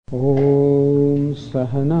ॐ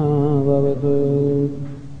सहना भवतु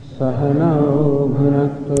सहनौ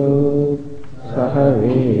भुनक्तु सह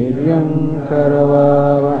वीर्यं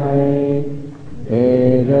करवावहै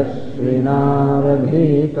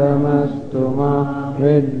तेजस्विनावधीतमस्तु मा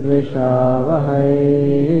विद्विषावहै।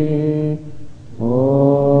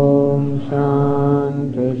 ॐ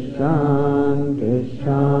शान्ति शान्ति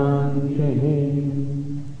शान्तिः।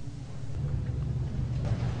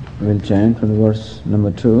 We'll chant from verse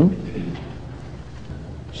number 2.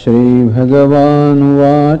 Shri Bhagavan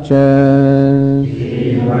Vacha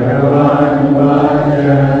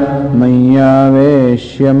Maya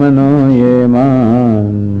Veshya Mano Yeman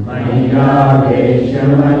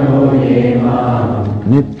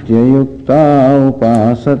Nitya Yukta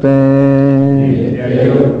Upasate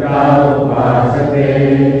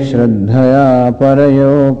Shraddhaya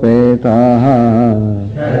Parayopetaha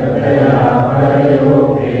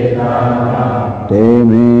ते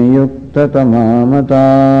मे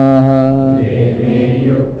युक्ततमामताः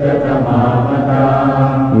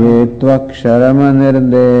ये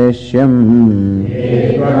त्वक्षरमनिर्देश्यम्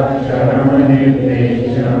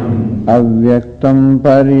अव्यक्तं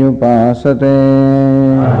पर्युपासते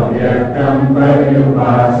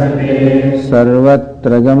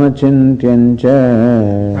सर्वत्र गमचिन्त्यं च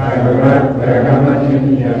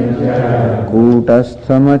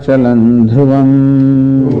कूटस्थमचलं ध्रुवम्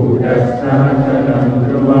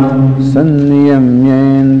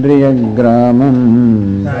सन्नियम्येन्द्रियग्रामम्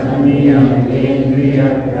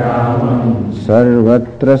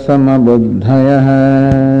सर्वत्र समबुद्धयः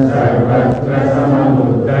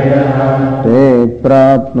ते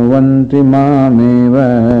प्राप्नुवन्ति मामेव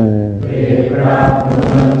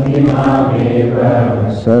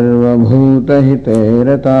सर्वभूतहिते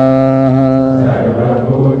रताः।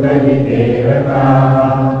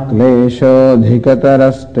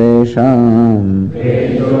 क्लेशोऽधिकतरस्तेषाम्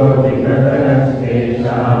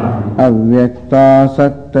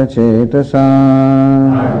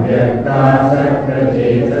अव्यक्तासक्तचेतसाम्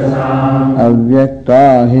अव्यक्ता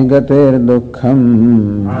हि गतिर्दुःखम्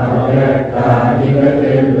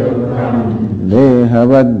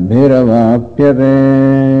देहवद्भिरवाप्यते।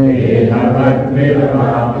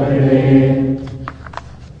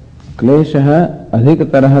 क्लेशः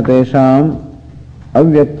अधिकतरः तेषाम्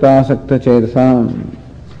अव्यक्तासक्तचेतसाम्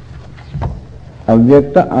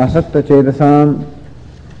अव्यक्त asakta-chetasam,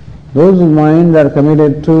 those whose minds are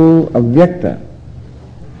committed to avyakta,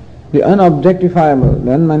 the unobjectifiable,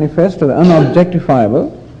 the unmanifest, the unobjectifiable.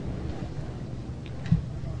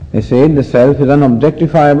 They say the self is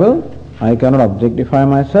unobjectifiable, I cannot objectify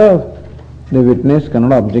myself, the witness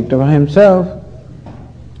cannot objectify himself.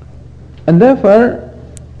 And therefore,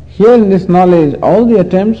 here in this knowledge, all the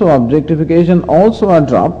attempts of objectification also are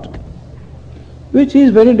dropped, which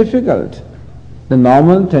is very difficult. The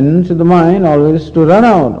normal tendency of the mind always is to run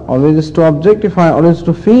out, always is to objectify, always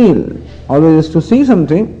to feel, always is to see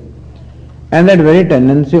something, and that very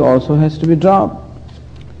tendency also has to be dropped.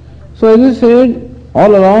 So as I said,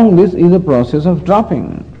 all along this is a process of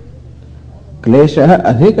dropping. Kleshaha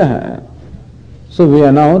adhikaha. So we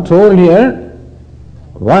are now told here,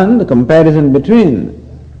 one, the comparison between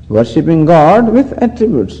worshipping God with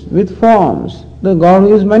attributes, with forms, the God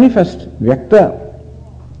who is manifest, vyakta,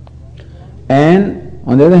 and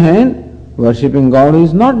on the other hand, worshipping God who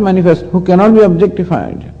is not manifest, who cannot be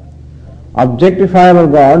objectified. Objectifiable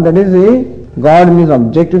God, that is the God in his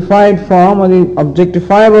objectified form or the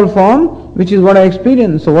objectifiable form, which is what I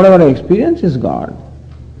experience. So whatever I experience is God.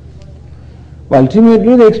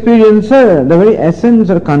 Ultimately the experiencer, the very essence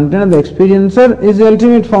or content of the experiencer is the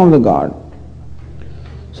ultimate form of the God.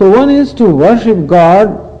 So one is to worship God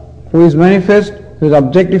who is manifest, who is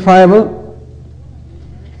objectifiable.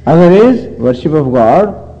 Other is worship of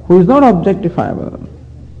God who is not objectifiable.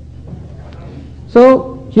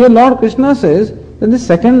 So here Lord Krishna says that the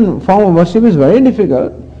second form of worship is very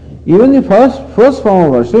difficult. Even the first form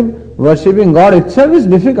of worship, worshipping God itself, is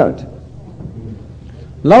difficult.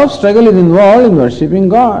 Lot of struggle is involved in worshipping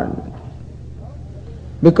God.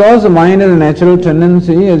 Because the mind has a natural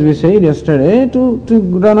tendency, as we said yesterday, to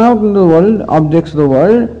run out into the world, objects of the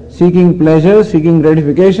world, seeking pleasure, seeking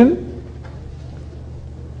gratification.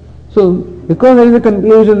 So, because there is a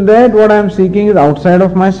conclusion that what I am seeking is outside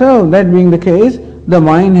of myself, that being the case, the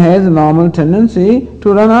mind has a normal tendency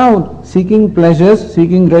to run out, seeking pleasures,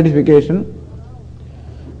 seeking gratification.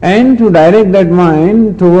 And to direct that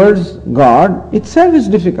mind towards God itself is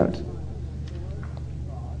difficult.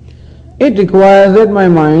 It requires that my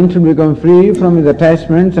mind should become free from its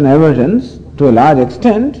attachments and aversions to a large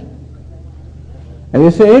extent. As I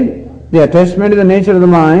said, the attachment is the nature of the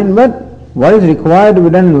mind, but what is required to be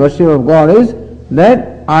done in worship of God is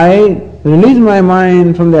that that I release my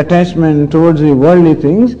mind from the attachment towards the worldly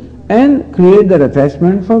things and create that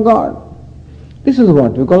attachment for God. This is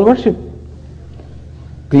what we call worship.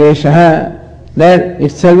 Klesha, that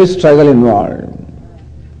itself is struggle involved.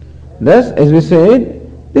 Thus, as we said,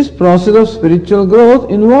 this process of spiritual growth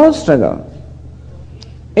involves struggle.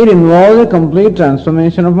 It involves a complete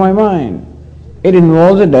transformation of my mind. It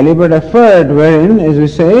involves a deliberate effort wherein, as we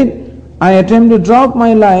said, I attempt to drop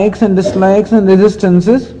my likes and dislikes and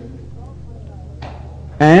resistances,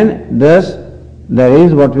 and thus there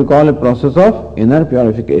is what we call a process of inner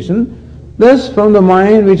purification. Thus, from the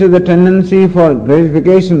mind which is the tendency for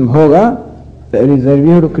gratification, bhoga, we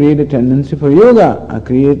have to create a tendency for yoga,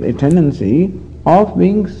 create a tendency of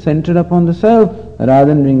being centered upon the self rather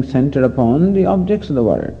than being centered upon the objects of the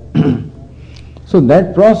world. So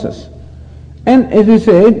that process. And as we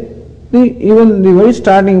said, even the very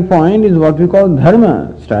starting point is what we call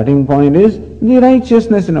dharma. Starting point is the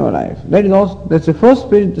righteousness in our life. That's the first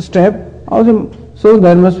step. So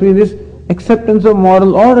there must be this acceptance of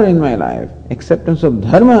moral order in my life, acceptance of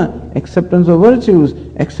dharma, acceptance of virtues,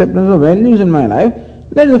 acceptance of values in my life.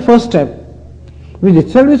 That is the first step, which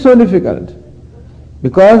itself is so difficult.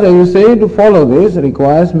 Because, as you say, to follow this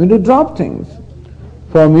requires me to drop things.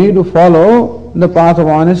 For me to follow the path of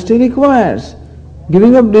honesty requires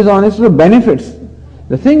giving up dishonesty benefits.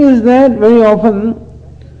 The thing is that very often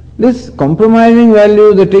this compromising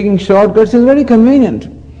value, the taking shortcuts is very convenient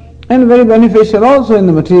and very beneficial also in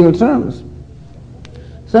the material terms.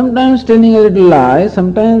 Sometimes telling a little lie,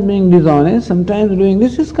 sometimes being dishonest, sometimes doing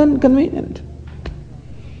this is convenient.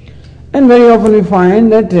 And very often we find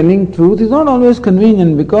that telling truth is not always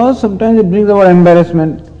convenient because sometimes it brings about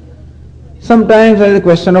embarrassment. Sometimes there is a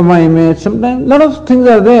question of my image, sometimes a lot of things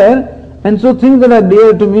are there, and so things that are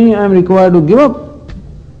dear to me I am required to give up.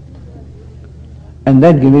 And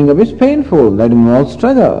that giving up is painful, that involves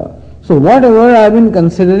struggle. So whatever I have been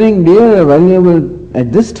considering dear or valuable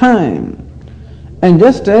at this time, and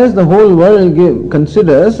just as the whole world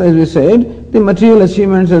considers, as we said, the material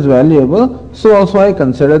achievements as valuable, so also I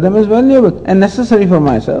consider them as valuable and necessary for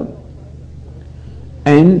myself.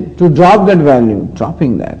 And to drop that value,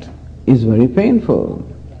 dropping that, is very painful.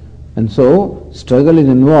 And so struggle is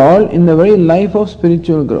involved in the very life of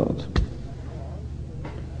spiritual growth.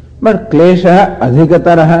 But klesha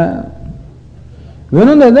adhikataraha. When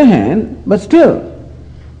on the other hand, but still,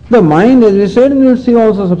 the mind, as we said, and we will see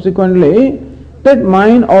also subsequently, that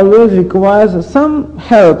mind always requires some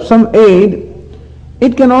help, some aid.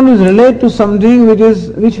 It can always relate to something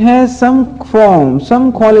which has some form,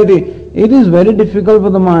 some quality. It is very difficult for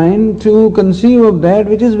the mind to conceive of that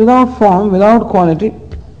which is without form, without quality.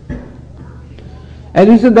 As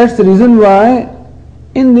we said, that's the reason why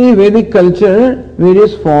in the Vedic culture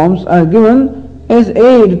various forms are given as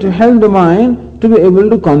aid to help the mind to be able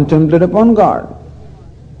to contemplate upon God,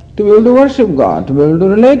 to be able to worship God, to be able to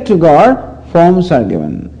relate to God. Forms are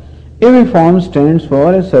given. Every form stands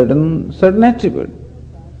for a certain attribute.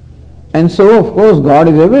 And so, of course, God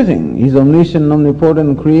is everything. He is omniscient,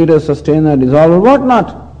 omnipotent, creator, sustainer, dissolver, what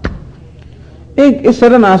not. A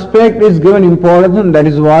certain aspect is given importance, and that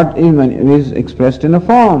is what is expressed in a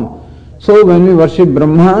form. So when we worship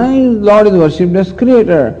Brahma, Lord is worshipped as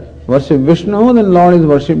creator. Worship Vishnu, then Lord is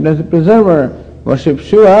worshipped as a preserver. Worship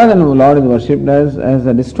Shiva, then Lord is worshipped as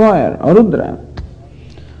a destroyer, or Rudra.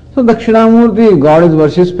 So Dakshinamurti, God is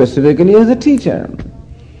worshipped specifically as a teacher.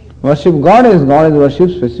 Worship Goddess, God is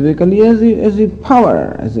worshipped specifically as the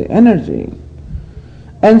power, as the energy.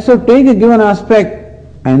 And so take a given aspect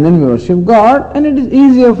and then we worship God, and it is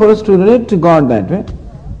easier for us to relate to God that way.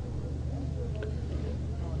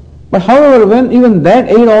 But however, when even that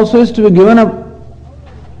aid also is to be given up,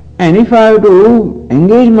 and if I have to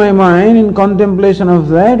engage my mind in contemplation of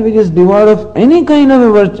that which is devoid of any kind of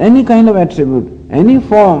a virtue, any kind of attribute, any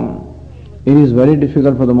form, it is very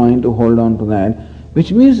difficult for the mind to hold on to that,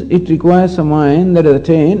 which means it requires a mind that has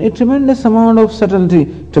attained a tremendous amount of subtlety,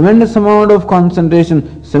 tremendous amount of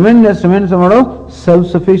concentration, tremendous amount of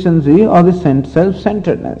self-sufficiency or the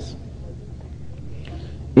self-centeredness.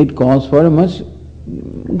 It calls for a much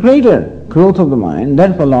greater growth of the mind.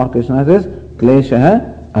 Therefore Lord Krishna says,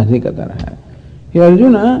 Klesha adhikataraha. Here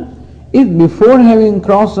Arjuna is before having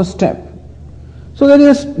crossed a step. So there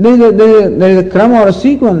is a krama or a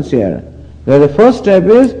sequence here, where the first step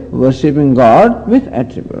is worshipping God with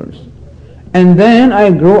attributes. And then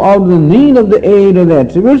I grow out the need of the aid of the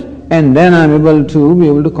attributes, and then I am able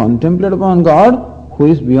to contemplate upon God who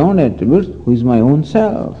is beyond attributes, who is my own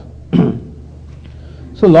self.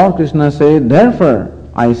 So Lord Krishna said, therefore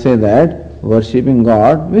I say that worshipping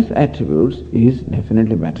God with attributes is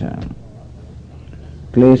definitely better.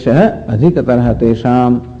 Kleshah adhikatarha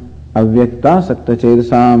tesham avyakta sakta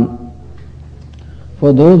chedasam.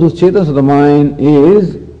 For those whose chetas of the mind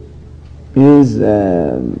is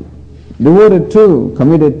devoted to,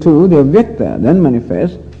 committed to the avyakta, then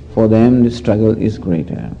manifest, for them the struggle is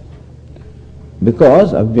greater.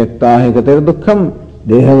 Because avyakta hi gatir dukkham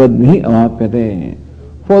dehavadhi amapyate.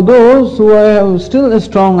 For those who have still a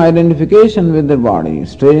strong identification with their body,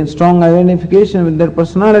 strong identification with their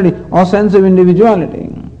personality or sense of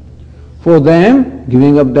individuality, for them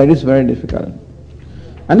giving up that is very difficult.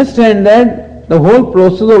 Understand that the whole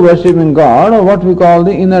process of worshipping God, or what we call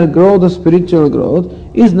the inner growth, the spiritual growth,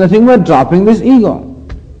 is nothing but dropping this ego.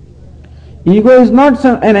 Ego is not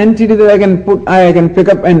an entity that I can pick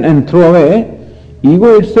up and throw away.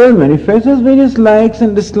 Ego itself manifests as various likes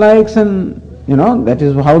and dislikes, and that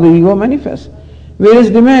is how the ego manifests. Various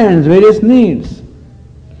demands, various needs.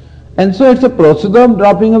 And so it's a process of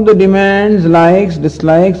dropping of the demands, likes,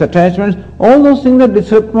 dislikes, attachments, all those things that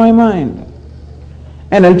disrupt my mind.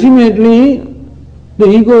 And ultimately, the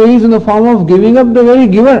ego is in the form of giving up the very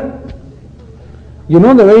giver. You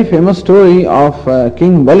know the very famous story of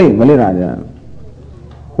King Bali Raja,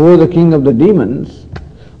 who was the king of the demons,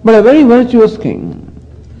 but a very virtuous king.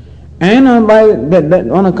 And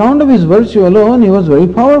on account of his virtue alone, he was very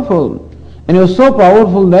powerful. And he was so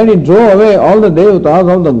powerful that he drove away all the devatas,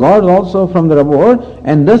 all the gods also from their abode,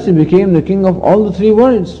 and thus he became the king of all the three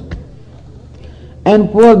worlds.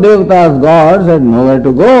 And poor devatas, gods, had nowhere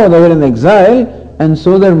to go, they were in exile, and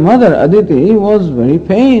so their mother Aditi was very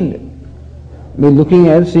pained with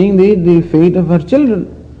seeing the fate of her children.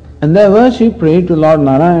 And therefore she prayed to Lord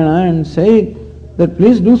Narayana and said that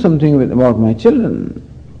please do something about my children.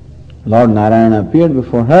 Lord Narayana appeared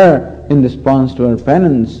before her in response to her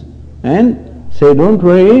penance and said, don't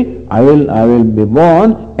worry, I will be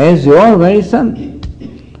born as your very son.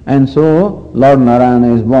 And so Lord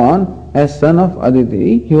Narayana is born as son of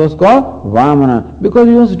Aditi. He was called Vamana because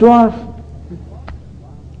he was dwarf.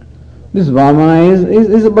 This Vamana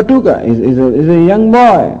is a batuka, is a young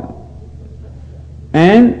boy.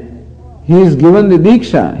 And he is given the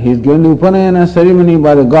Diksha, he is given the Upanayana ceremony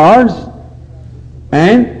by the gods,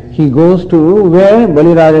 and he goes to where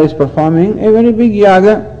Bali Raja is performing a very big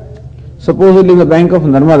yaga, supposedly the bank of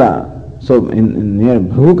Narmada. So near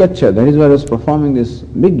Bhukacha, that is where he is performing this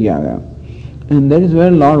big yaga. And that is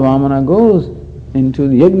where Lord Vamana goes into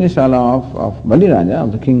the Yajnashala of Bali Raja,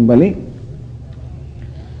 of the King Bali.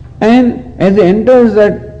 And as he enters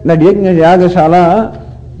that Yagashala,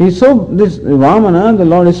 this Vamana, the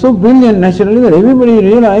Lord, is so brilliant naturally that everybody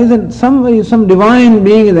realized that some divine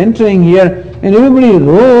being is entering here, and everybody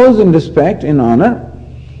rose in respect, in honor.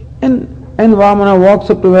 And Vamana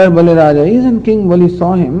walks up to where Bali Raja is, and King Bali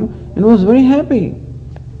saw him and was very happy.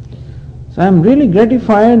 So I am really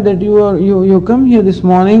gratified that you come here this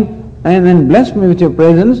morning and blessed me with your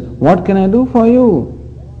presence. What can I do for you?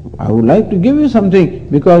 I would like to give you something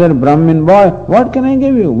because you're a Brahmin boy. What can I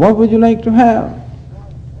give you? What would you like to have?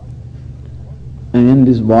 And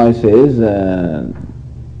this boy says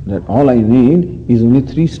that all I need is only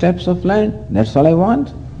 3 steps of land. That's all I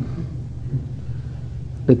want.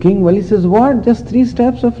 The king Bali says, what? Just 3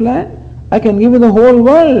 steps of land? I can give you the whole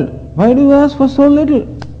world. Why do you ask for so little?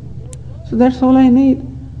 So that's all I need.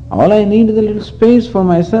 All I need is a little space for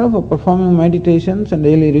myself for performing meditations and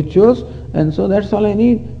daily rituals, and so that's all I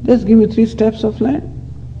need. Just give me 3 steps of land.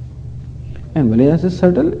 And Bali Raja says,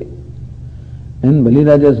 certainly. And Bali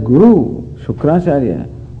Raja's guru, Shukracharya,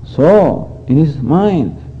 saw in his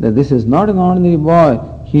mind that this is not an ordinary boy,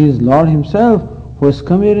 he is Lord himself who has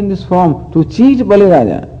come here in this form to cheat Bali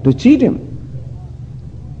Raja, to cheat him.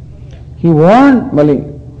 He warned Bali,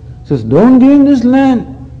 says, don't give him this land.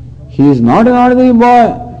 He is not an ordinary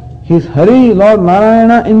boy. He is Hari, Lord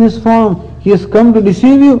Narayana in this form. He has come to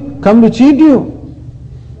deceive you, come to cheat you.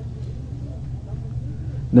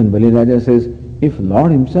 Then Bali Raja says, if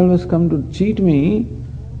Lord himself has come to cheat me,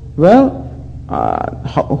 well,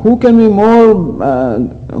 who can be more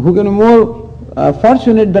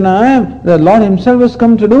fortunate than I am? The Lord himself has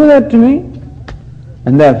come to do that to me.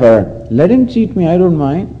 And therefore, let him cheat me, I don't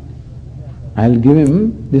mind. I'll give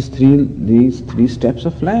him these three steps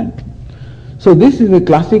of land. So this is a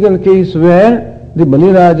classical case where the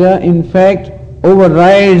Bali Raja in fact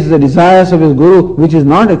overrides the desires of his guru, which is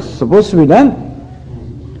not supposed to be done.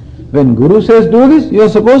 When guru says do this, you are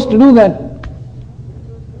supposed to do that.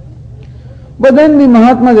 But then the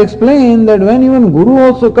Mahatmas explain that when even guru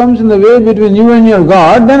also comes in the way between you and your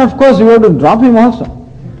God, then of course you have to drop him also.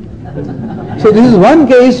 So this is one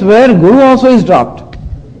case where guru also is dropped.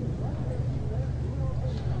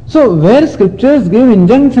 So where scriptures give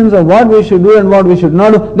injunctions of what we should do and what we should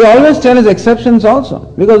not do, they always tell us exceptions also,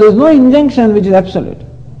 because there is no injunction which is absolute.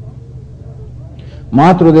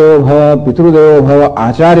 Matrudevo bhava, pitrudevo bhava,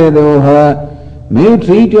 acharya devo bhava. May you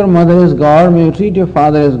treat your mother as God, may you treat your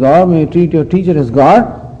father as God, may you treat your teacher as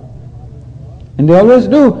God. And they always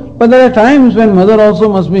do. But there are times when mother also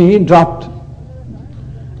must be dropped.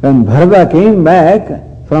 When Bharata came back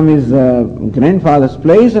from his grandfather's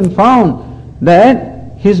place and found that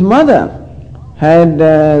his mother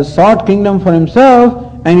had sought kingdom for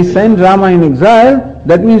himself and he sent Rama in exile,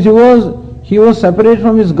 that means he was separate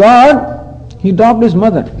from his God, he dropped his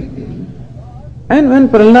mother. And when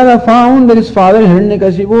Prahlada found that his father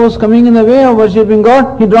Hiranyakashipu was coming in the way of worshipping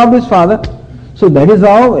God, he dropped his father. So that is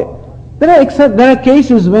how, there are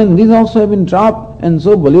cases when these also have been dropped, and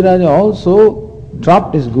so Baliraja also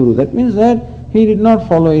dropped his guru. That means that he did not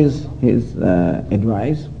follow his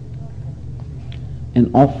advice and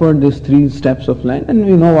offered these 3 steps of land, and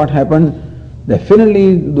we know what happened.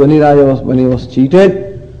 Definitely Bali was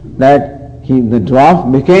cheated, that the dwarf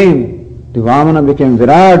became, the Vamana became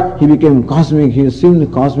Virat, he became cosmic, he assumed the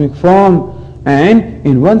cosmic form, and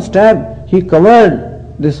in one step he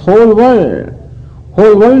covered this whole world.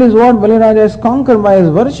 Whole world is what Baliraja has conquered by his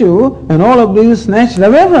virtue, and all of these snatched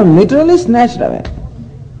away from him, literally snatched away.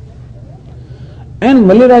 And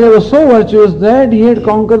Baliraja was so virtuous that he had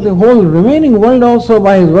conquered the whole remaining world also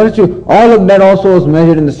by his virtue. All of that also was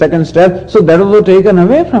measured in the second step, so that was taken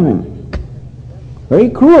away from him. Very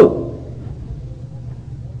cruel.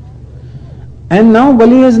 And now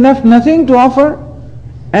Bali has left nothing to offer,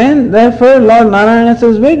 and therefore Lord Narayana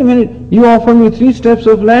says, wait a minute, you offered me 3 steps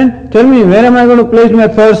of land, tell me where am I going to place my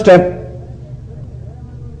 3rd step?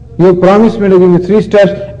 You promised me to give me 3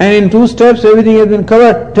 steps, and in 2 steps everything has been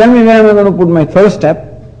covered, tell me where am I going to put my 3rd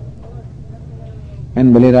step?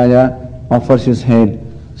 And Baliraja offers his head,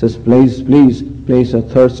 says, please place a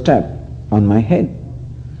 3rd step on my head.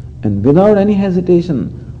 And without any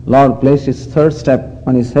hesitation, Lord placed his 3rd step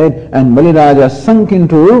on his head, and Baliraja sunk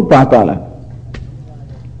into Patala.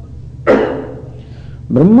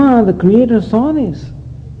 Brahma, the creator, saw this.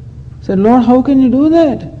 Said, Lord, how can you do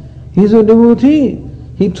that? He is a devotee.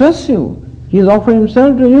 He trusts you. He has offered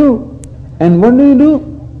himself to you. And what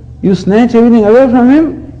do? You snatch everything away from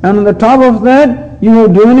him, and on the top of that, you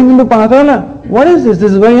have driven him into Patala. What is this?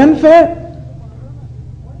 This is very unfair.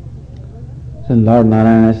 So Lord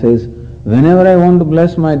Narayana says, whenever I want to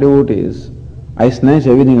bless my devotees, I snatch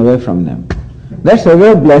everything away from them. That's a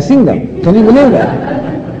way of blessing them. Can you believe that?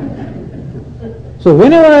 So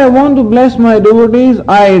whenever I want to bless my devotees,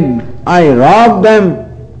 I rob them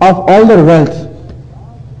of all their wealth.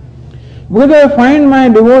 Because I find my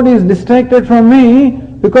devotee is distracted from me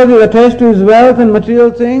because he is attached to his wealth and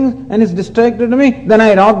material things and is distracted to me, then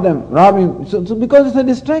I rob him. So because it's a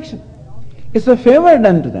distraction. It's a favor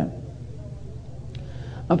done to them.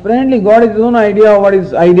 Apparently God has his own idea of what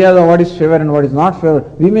is favor and what is not favor.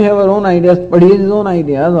 We may have our own ideas, but he has his own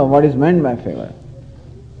ideas of what is meant by favor.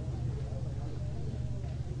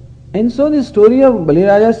 And so the story of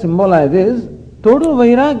Baliraja symbolizes total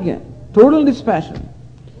vairagya, total dispassion.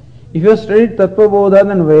 If you have studied Tattva Bodha,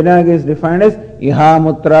 then vairagya is defined as iha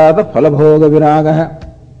mutrata phalabhoga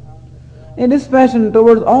viragaha. A dispassion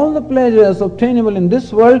towards all the pleasures obtainable in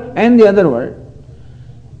this world and the other world.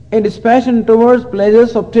 A dispassion towards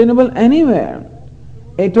pleasures obtainable anywhere.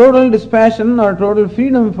 A total dispassion or total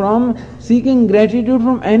freedom from seeking gratitude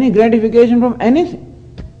from any gratification from anything.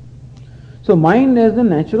 So mind has the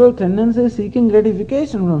natural tendency of seeking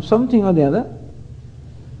gratification from something or the other.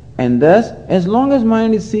 And thus, as long as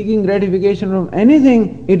mind is seeking gratification from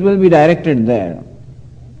anything, it will be directed there.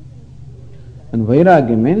 And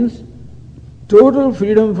vairagya means total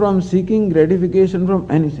freedom from seeking gratification from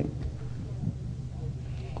anything.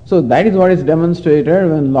 So that is what is demonstrated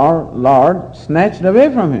when Lord snatched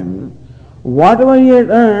away from him whatever he had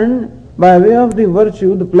earned by way of the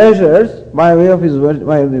virtue, the pleasures, by way of his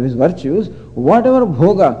virtues, whatever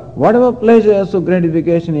bhoga, whatever pleasures of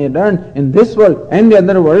gratification he had earned in this world and the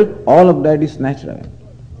other world, all of that is snatched away.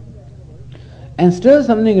 And still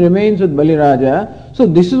something remains with Baliraja. So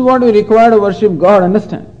this is what we require to worship God,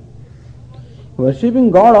 understand?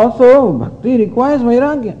 Worshipping God also, bhakti requires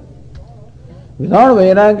vairagya. Without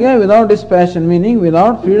vairagya, without dispassion, meaning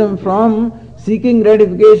without freedom from seeking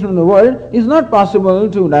gratification in the world, is not possible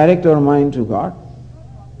to direct our mind to God.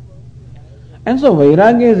 And so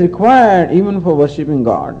vairagya is required even for worshipping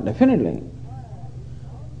God, definitely.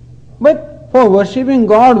 But for worshipping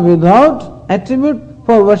God without attribute,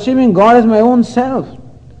 for worshipping God as my own self,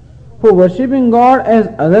 for worshipping God as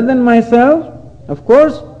other than myself, of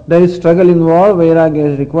course there is struggle involved,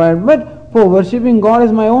 vairagya is required. But for worshipping God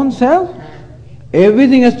as my own self?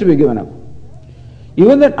 Everything has to be given up.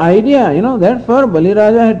 Even that idea, therefore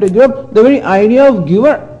Baliraja had to give up the very idea of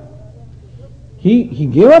giver. He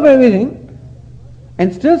gave up everything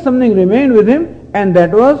and still something remained with him, and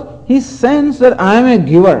that was his sense that I am a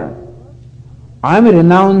giver. I am a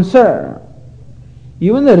renouncer.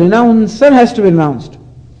 Even the renouncer has to be renounced.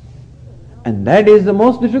 And that is the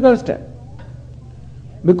most difficult step.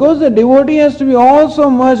 Because the devotee has to be also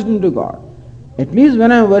merged into God. At least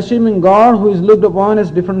when I am worshipping God who is looked upon as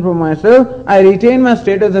different from myself, I retain my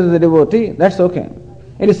status as a devotee. That's okay.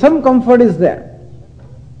 At least some comfort is there.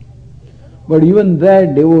 But even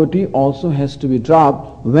that devotee also has to be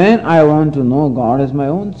dropped when I want to know God as my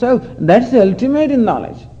own self. That's the ultimate in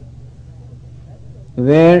knowledge.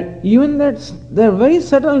 Where even that's there very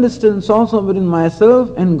subtle distance also between myself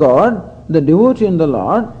and God, the devotee and the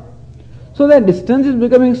Lord. So that distance is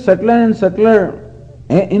becoming subtler and subtler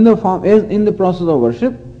in the process of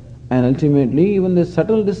worship, and ultimately even the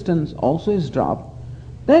subtle distance also is dropped.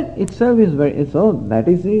 That itself is that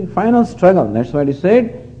is the final struggle. That's why it is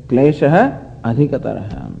said, Kleshaha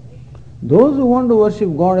adhikataraha. Those who want to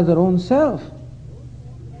worship God as their own self,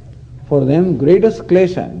 for them greatest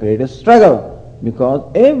klesha, greatest struggle,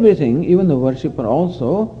 because everything, even the worshipper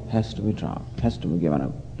also has to be dropped, has to be given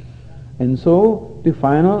up. And so the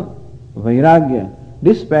final vairagya,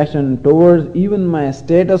 dispassion towards even my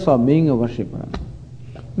status of being a worshipper.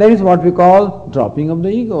 That is what we call dropping of the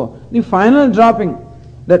ego. The final dropping,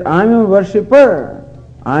 that I am a worshipper,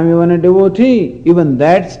 I am even a devotee, even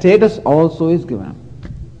that status also is given up.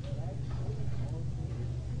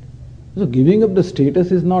 So giving up the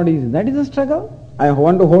status is not easy. That is a struggle. I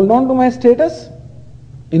want to hold on to my status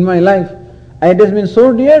in my life. It has been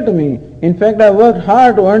so dear to me. In fact, I worked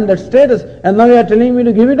hard to earn that status, and now you are telling me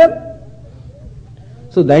to give it up?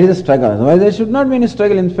 So that is a struggle. Otherwise there should not be any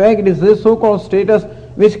struggle. In fact, it is this so-called status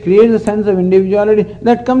which creates a sense of individuality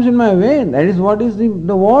that comes in my way. That is what is the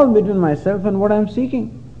wall between myself and what I am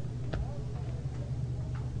seeking.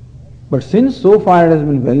 But since so far it has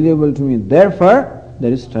been valuable to me, therefore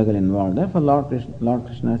there is struggle involved. Therefore Lord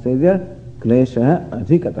Krishna says here, Klesha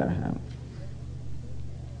adhikataraha.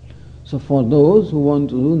 So for those who want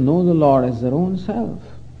to know the Lord as their own self,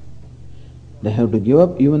 they have to give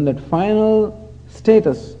up even that final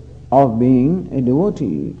status of being a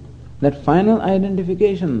devotee, that final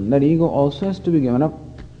identification, that ego also has to be given up.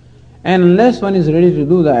 And unless one is ready to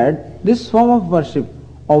do that, this form of worship,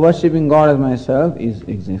 or worshipping God as myself, is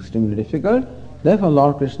extremely difficult. Therefore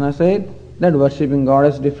Lord Krishna said that worshipping God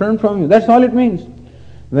is different from you. That's all it means.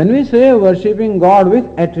 When we say worshipping God with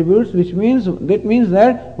attributes, that means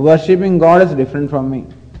that worshipping God is different from me.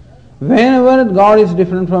 Whenever God is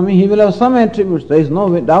different from me, He will have some attributes. There is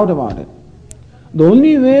no doubt about it. The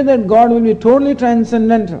only way that God will be totally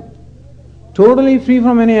transcendental, totally free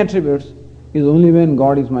from any attributes, is only when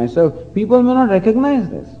God is myself. People may not recognize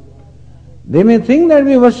this. They may think that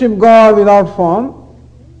we worship God without form,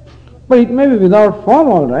 but it may be without form,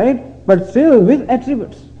 all right, but still with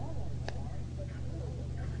attributes.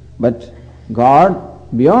 But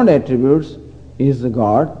God, beyond attributes, is the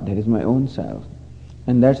God that is my own self.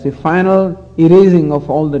 And that's the final erasing of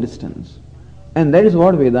all the distance. And that is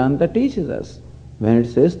what Vedanta teaches us. When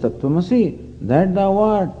it says Tattvamasi, that thou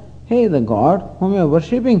art, hey, the God whom you are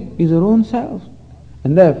worshipping is your own self.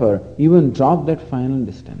 And therefore, even drop that final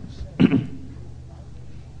distance.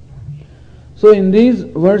 So in these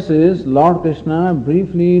verses, Lord Krishna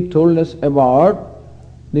briefly told us about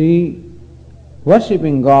the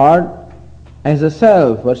worshipping God as a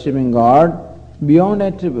self, worshipping God beyond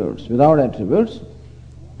attributes, without attributes,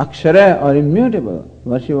 Akshara or immutable,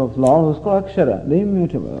 worship of Lord who is called Akshara, the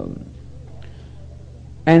immutable.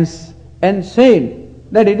 And said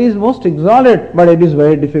that it is most exalted, but it is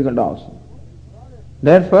very difficult also.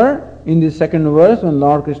 Therefore, in the second verse, when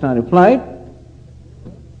Lord Krishna replied,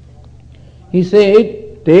 he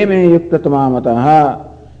said, Te me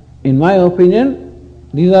yuktatamamataha. In my opinion,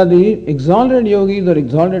 these are the exalted yogis or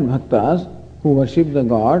exalted bhaktas who worship the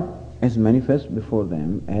God as manifest before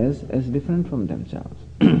them, as different from themselves.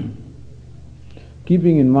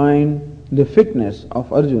 Keeping in mind the fitness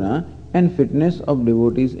of Arjuna and fitness of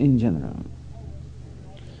devotees in general.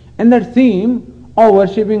 And that theme of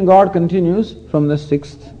worshipping God continues from the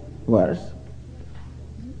 6th verse.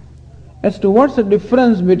 As to what's the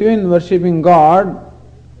difference between worshipping God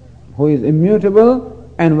who is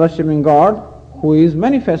immutable and worshipping God who is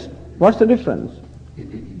manifest. What's the difference?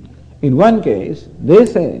 In one case, they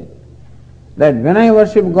say that when I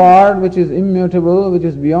worship God which is immutable, which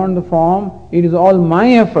is beyond the form, it is all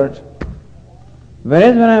my effort.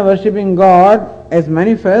 Whereas when I am worshipping God as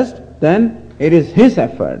manifest, then it is His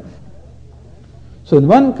effort. So in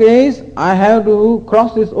one case, I have to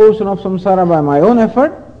cross this ocean of samsara by my own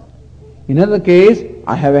effort. In another case,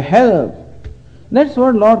 I have a help. That's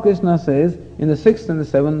what Lord Krishna says in the 6th and the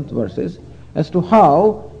 7th verses as to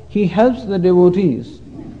how he helps the devotees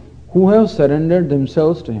who have surrendered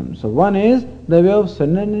themselves to him. So one is the way of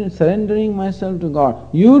surrendering myself to God.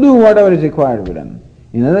 You do whatever is required to be done.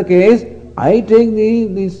 In another case, I take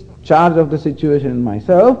this charge of the situation in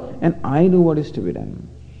myself and I do what is to be done.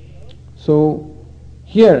 So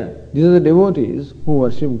here, these are the devotees who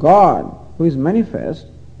worship God, who is manifest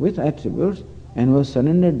with attributes and who have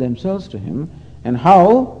surrendered themselves to him. And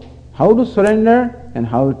how to surrender and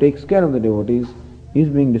how he takes care of the devotees is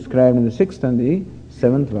being described in the 6th and the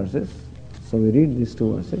 7th verses. So we read these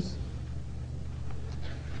two verses.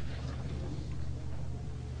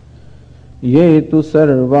 Ye tu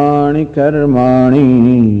sarvani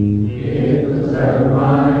karmani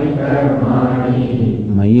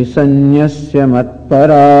mayi sanyasya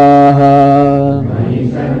matparaha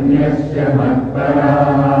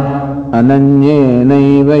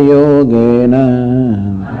ananyenaiva yogena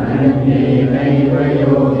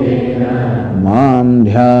mam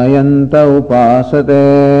dhyayanta upasate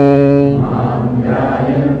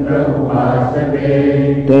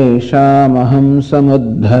teshamaham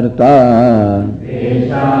samudharta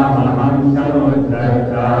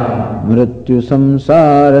mrityu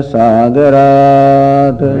samsara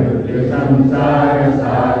sagarat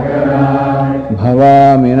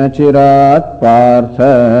bhavami nachirat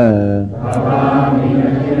partha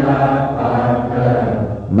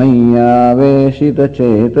mayyaveshita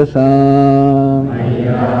chetasam.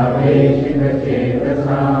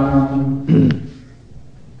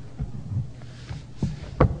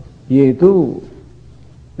 Ye tu,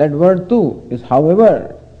 that word tu is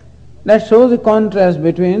however. That shows the contrast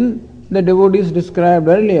between the devotees described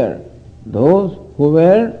earlier, those who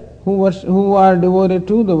are devoted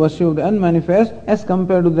to the worship of the unmanifest, as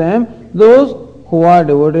compared to them, those who are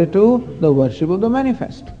devoted to the worship of the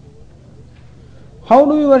manifest. How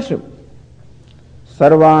do we worship?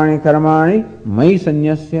 Sarvani karmani mai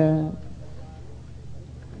sanyasya.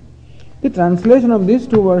 The translation of these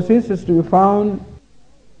two verses is to be found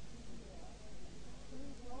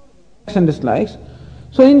and dislikes.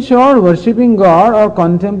 So in short, worshipping God or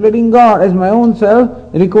contemplating God as my own self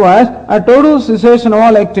requires a total cessation of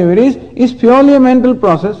all activities, is purely a mental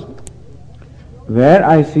process where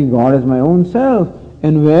I see God as my own self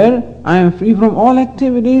and where I am free from all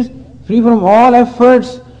activities, free from all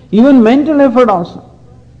efforts, even mental effort also.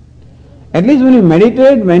 At least when you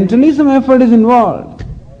meditate, mentally some effort is involved.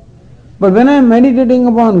 But when I am meditating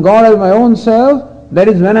upon God as my own self, that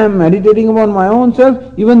is when I am meditating upon my own self,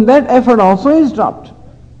 even that effort also is dropped.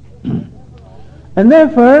 And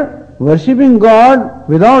therefore, worshipping God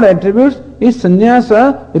without attributes is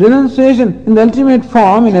sannyasa, renunciation in the ultimate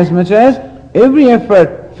form, inasmuch as every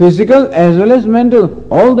effort, physical as well as mental,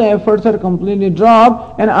 all the efforts are completely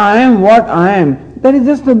dropped and I am what I am. That is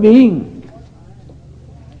just a being.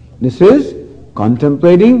 This is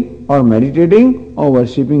contemplating or meditating or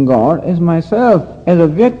worshipping God as myself, as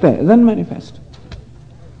avyakta, as unmanifest.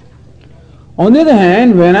 On the other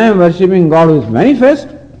hand, when I am worshipping God who is manifest,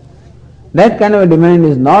 that kind of a demand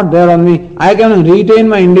is not there on me. I can retain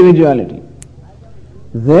my individuality.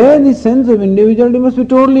 There the sense of individuality must be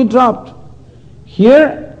totally dropped.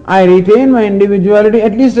 Here I retain my individuality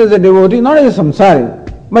at least as a devotee, not as a samsari,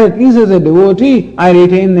 but at least as a devotee I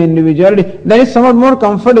retain the individuality. That is somewhat more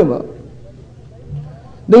comfortable.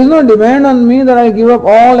 There is no demand on me that I give up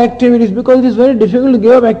all activities, because it is very difficult to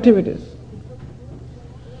give up activities.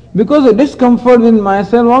 Because the discomfort within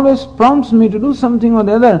myself always prompts me to do something or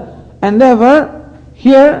the other. And therefore,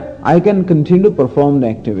 here I can continue to perform the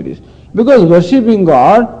activities. Because worshipping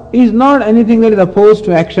God is not anything that is opposed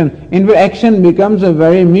to action. In fact, action becomes a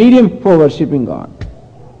very medium for worshipping God.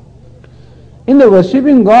 In the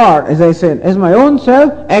worshipping God, as I said, as my own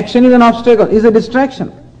self, action is an obstacle, is a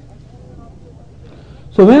distraction.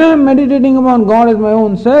 So when I am meditating upon God as my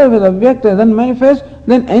own self, as avyakta, as unmanifest,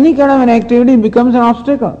 then any kind of an activity becomes an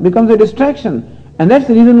obstacle, becomes a distraction. And that's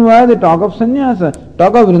the reason why they talk of sannyasa,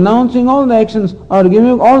 talk of renouncing all the actions or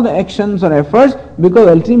giving all the actions or efforts, because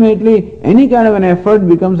ultimately any kind of an effort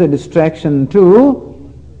becomes a distraction to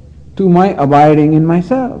my abiding in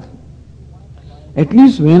myself. At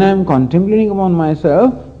least when I am contemplating upon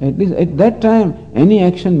myself, at least at that time, any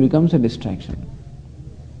action becomes a distraction.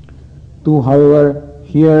 However,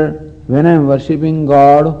 here, when I am worshipping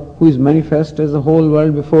God, who is manifest as the whole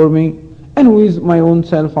world before me, and who is my own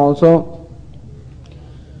self also,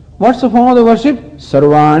 what's the form of the worship?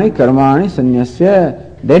 Sarvani karmani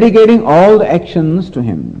sanyasya, dedicating all the actions to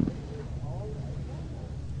Him.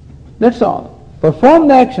 That's all. perform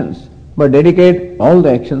the actions, but dedicate all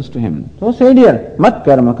the actions to Him. So say here, Mat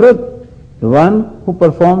Karma Krut, the one who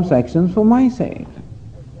performs actions for my sake.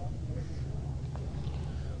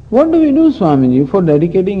 What do we do, Swamiji, for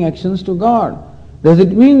dedicating actions to God? Does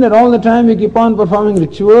it mean that all the time we keep on performing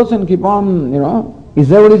rituals and keep on, is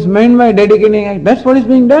that what is meant by dedicating actions? That's what is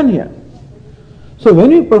being done here. So when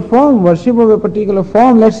we perform worship of a particular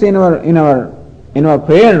form, let's say in our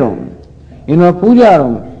prayer room, in our puja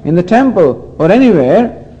room, in the temple or anywhere,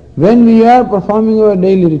 when we are performing our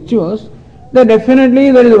daily rituals, then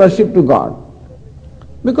definitely there is worship to God.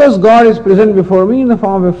 Because God is present before me in the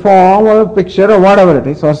form of a form or a picture or whatever it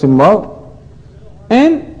is or symbol.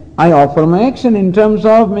 And I offer my action in terms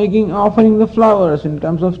of offering the flowers, in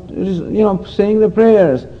terms of saying the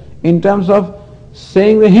prayers, in terms of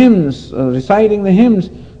saying the hymns, reciting the hymns.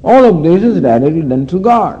 All of this is directly done to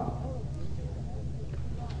God.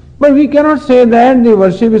 But we cannot say that the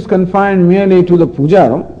worship is confined merely to the puja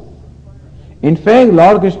room. In fact,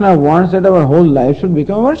 Lord Krishna wants that our whole life should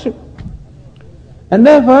become worship. And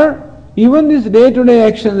therefore, even this day-to-day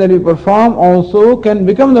action that we perform also can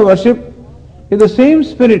become the worship in the same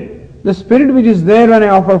spirit, the spirit which is there when I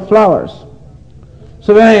offer flowers.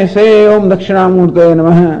 So when I say Om Dakshinamurtaya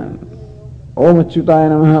Namaha, Om Achyutaya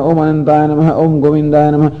Namaha, Om Anantaya Namaha, Om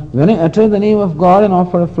Govindaya Namaha, when I utter the name of God and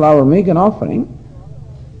offer a flower, make an offering,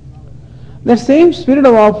 the same spirit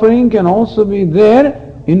of offering can also be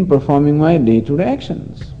there in performing my day-to-day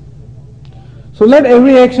actions. So let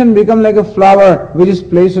every action become like a flower which is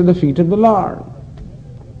placed at the feet of the Lord.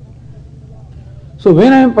 So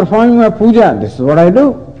when I am performing my puja, this is what I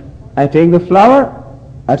do. I take the flower,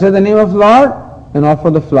 utter the name of Lord, and offer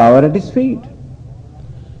the flower at His feet.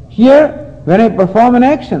 Here, when I perform an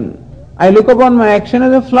action, I look upon my action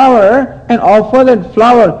as a flower and offer that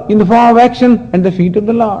flower in the form of action at the feet of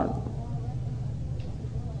the Lord.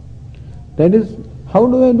 That is, how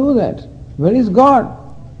do I do that? Where is God?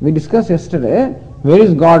 We discussed yesterday, where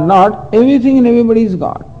is God not? Everything and everybody is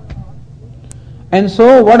God. And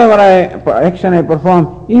so whatever action I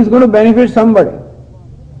perform is going to benefit somebody.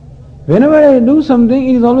 Whenever I do something,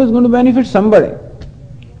 it is always going to benefit somebody.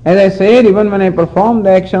 As I said, even when I perform the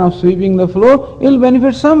action of sweeping the floor, it will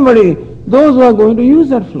benefit somebody, those who are going to use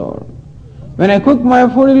that floor. When I cook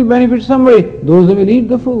my food, it will benefit somebody, those who will eat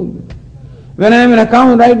the food. When I am in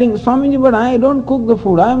account writing, Swamiji, but I don't cook the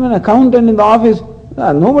food, I am an accountant in the office,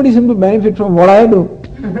 nobody seems to benefit from what I do.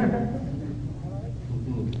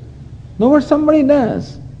 No, but somebody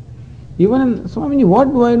does. Even in, Swamiji,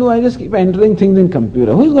 what do? I just keep entering things in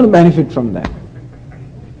computer. Who is going to benefit from that?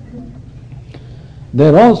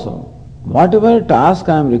 There also, whatever task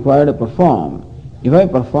I am required to perform, if I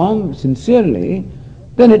perform sincerely,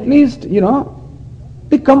 then at least,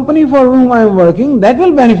 the company for whom I am working, that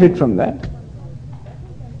will benefit from that.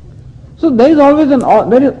 So there is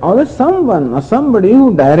always someone or somebody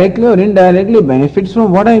who directly or indirectly benefits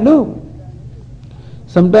from what I do.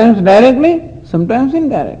 Sometimes directly, sometimes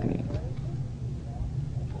indirectly.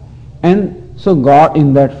 And so God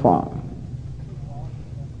in that form.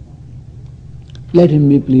 Let Him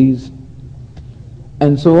be pleased.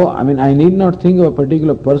 And so, I need not think of a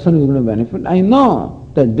particular person who is going to benefit. I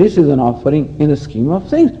know that this is an offering in the scheme of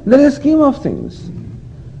things. There is a scheme of things.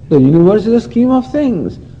 The universe is a scheme of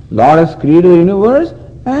things. Lord has created the universe,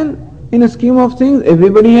 and in a scheme of things,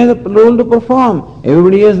 everybody has a role to perform.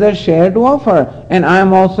 Everybody has their share to offer. And I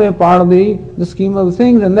am also a part of the scheme of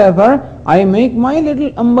things, and therefore I make my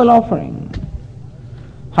little humble offering.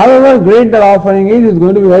 However great that offering is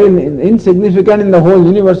going to be very insignificant in the whole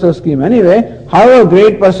universal scheme anyway. However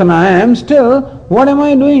great person I am, still, what am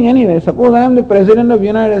I doing anyway? Suppose I am the President of the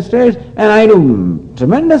United States and I do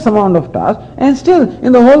tremendous amount of tasks, and still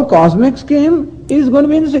in the whole cosmic scheme it is going to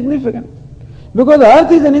be insignificant. Because the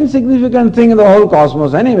earth is an insignificant thing in the whole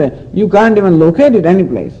cosmos anyway. You can't even locate it any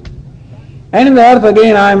place. And in the earth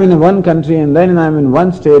again I am in one country, and then I am in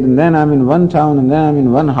one state, and then I am in one town, and then I am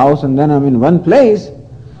in one house, and then I am in one place.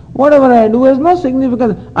 Whatever I do has no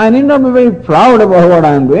significance. I need not be very proud about what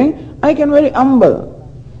I am doing. I can be very humble.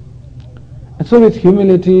 And so with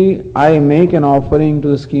humility I make an offering to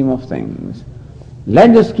the scheme of things.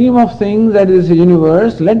 Let the scheme of things, that is the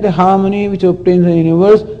universe, let the harmony which obtains in the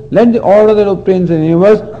universe, let the order that obtains in the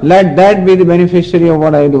universe, let that be the beneficiary of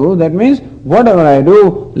what I do. That means whatever I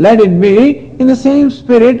do, let it be in the same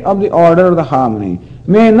spirit of the order or the harmony.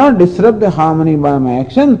 May I not disrupt the harmony by my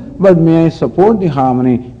action, but may I support the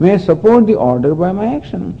harmony, may I support the order by my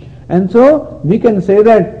action. And so we can say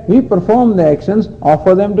that we perform the actions,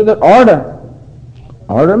 offer them to that order.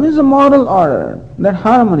 Order means a moral order, that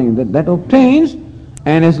harmony that obtains,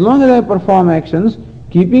 and as long as I perform actions,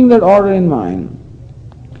 keeping that order in mind,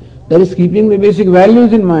 That is keeping the basic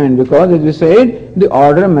values in mind, because as we said, the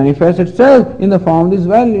order manifests itself in the form of these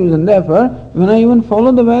values, and therefore when I even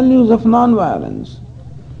follow the values of non-violence,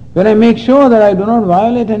 when I make sure that I do not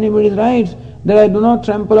violate anybody's rights, that I do not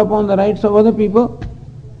trample upon the rights of other people,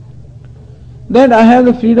 that I have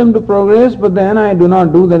the freedom to progress, but then I do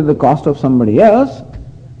not do that at the cost of somebody else.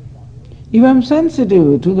 If I am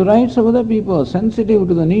sensitive to the rights of other people, sensitive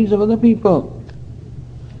to the needs of other people,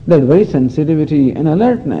 that very sensitivity and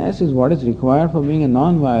alertness is what is required for being a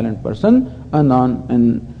non-violent person, and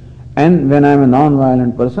when I am a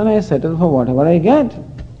non-violent person, I settle for whatever I get.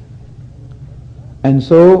 And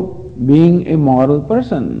so, being a moral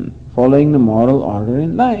person, following the moral order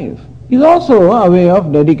in life, is also a way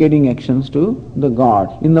of dedicating actions to the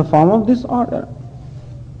God in the form of this order.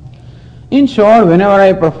 In short, whenever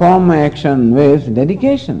I perform my action with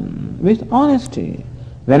dedication, with honesty,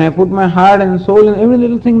 when I put my heart and soul in every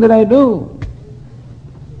little thing that I do.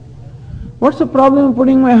 What's the problem of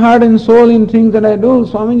putting my heart and soul in things that I do?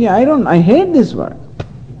 Swamiji, I hate this work.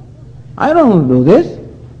 I don't want to do this.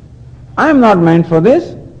 I am not meant for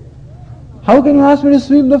this. How can you ask me to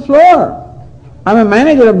sweep the floor? I'm a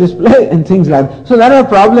manager of this place and things like that. So there are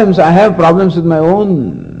problems. I have problems with my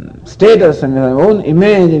own status and my own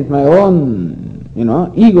image and my own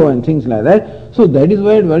ego and things like that. So that is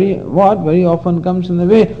where it very often comes in the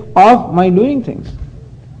way of my doing things.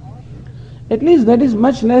 At least that is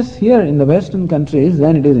much less here in the Western countries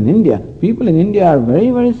than it is in India. People in India are very,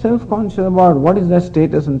 very self-conscious about what is their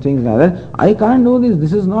status and things like that. I can't do this.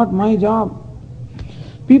 This is not my job.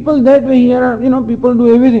 People that way here, people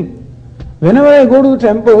do everything. Whenever I go to the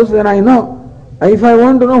temples, then I know. If I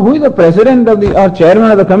want to know who is the president of or chairman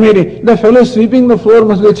of the committee, the fellow sweeping the floor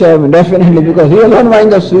must be the chairman, definitely, because he alone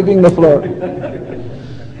winds up sweeping the floor.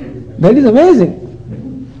 That is amazing.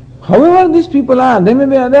 However these people are,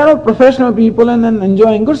 they are professional people and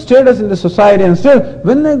enjoying good status in the society, and still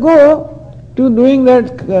when they go to doing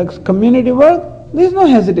that community work, there is no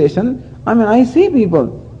hesitation. I see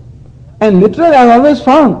people, and literally I have always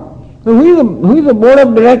found, who is the board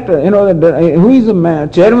of director, who is the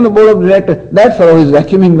chairman of the board of director, that fellow is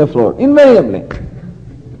vacuuming the floor, invariably.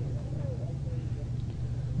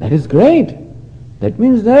 That is great. That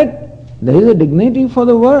means that there is a dignity for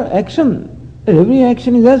the action. Every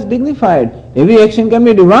action is as dignified. Every action can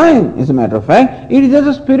be divine, as a matter of fact. It is just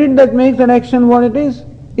a spirit that makes that action what it is.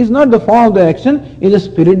 It's not the form of the action, it's a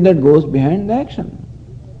spirit that goes behind the action.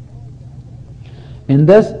 And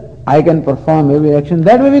thus, I can perform every action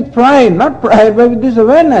that way with pride, not pride, but with this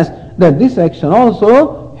awareness that this action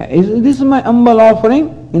also this is my humble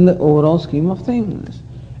offering in the overall scheme of things.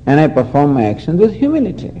 And I perform my actions with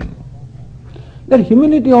humility. That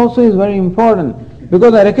humility also is very important,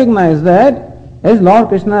 because I recognize that, as Lord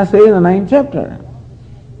Krishna says in the 9th chapter,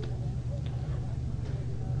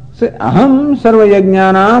 say, aham sarva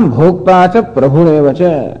yajnanam bhokta cha prabhureva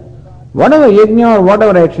cha. Whatever yajna or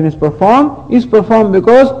whatever action is performed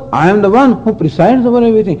because I am the one who presides over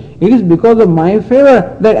everything. It is because of my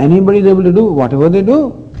favor that anybody is able to do whatever they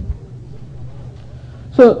do.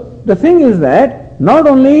 So the thing is that not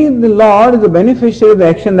only the Lord is the beneficiary of the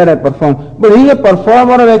action that I perform, but He is a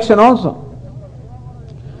performer of action also.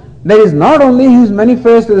 That is, not only He is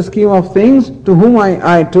manifest in the scheme of things to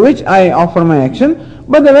which I offer my action,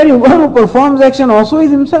 but the very one who performs action also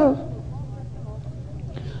is Himself.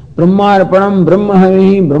 Brahmarpanam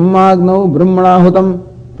brahmahavihi brahmagnau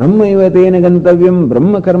brahmanahutam brahmaiva tena gantavyam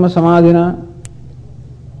brahma karma samadhina.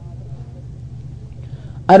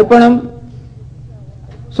 Arpanam,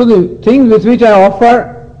 so the things with which I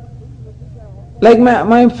offer, like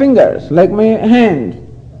my fingers, like my hand,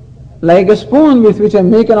 like a spoon with which I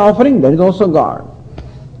make an offering, that is also God.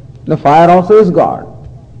 The fire also is God.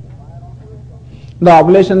 The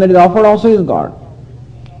oblation that is offered also is God.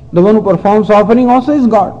 The one who performs offering also is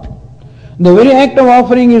God. The very act of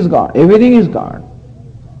offering is God. Everything is God.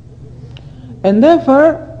 And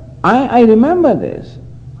therefore, I remember this.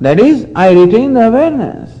 That is, I retain the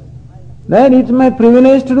awareness that it's my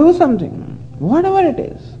privilege to do something, whatever it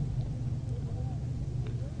is.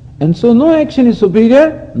 And so no action is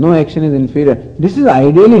superior, no action is inferior. This is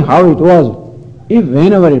ideally how it was, if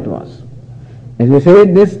whenever it was. As we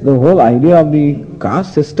said, the whole idea of the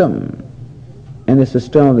caste system and the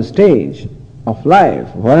system of the stage of life,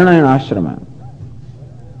 Varna and Ashrama,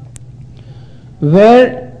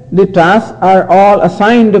 where the tasks are all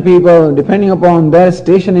assigned to people depending upon their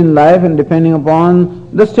station in life and depending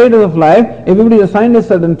upon the status of life. Everybody is assigned a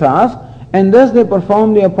certain task, and thus they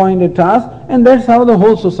perform the appointed task, and that's how the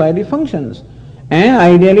whole society functions. And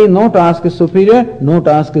ideally no task is superior, no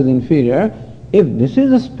task is inferior. If this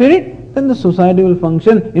is the spirit, then the society will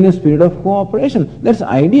function in a spirit of cooperation. That's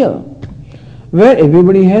ideal. Where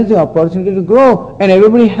everybody has the opportunity to grow and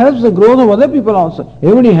everybody helps the growth of other people also.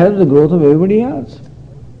 Everybody helps the growth of everybody else.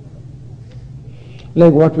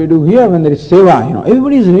 Like what we do here when there is seva,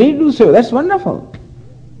 everybody is ready to do seva. That's wonderful.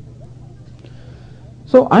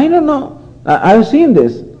 So I don't know. I have seen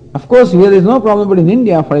this. Of course, here there is no problem, but in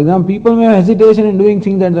India, for example, people may have hesitation in doing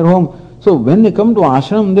things at their home. So when they come to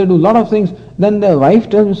ashram, they do a lot of things. Then their wife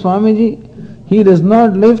tells me, Swamiji, he does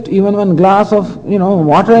not lift even one glass of,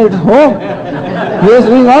 water at home. He is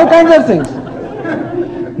doing all kinds of things.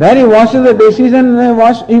 Then he washes the dishes and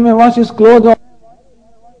he may wash his clothes.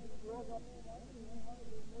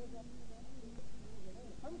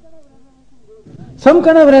 Some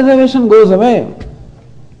kind of reservation goes away.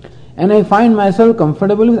 And I find myself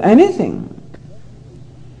comfortable with anything.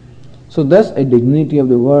 So thus a dignity of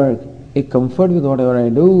the work, a comfort with whatever I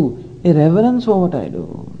do, a reverence for what I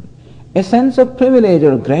do, a sense of privilege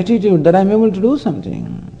or gratitude that I am able to do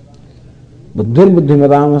something. Buddhir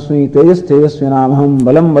buddhimatam asmi, tejas tejasvinamaham,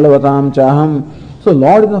 balam balavatam chaham. So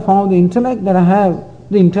Lord in the form of the intellect that I have,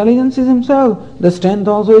 the intelligence is Himself, the strength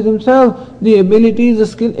also is Himself, the abilities, the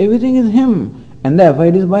skill, everything is Him. And therefore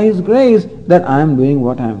it is by His grace that I am doing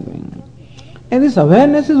what I am doing. And this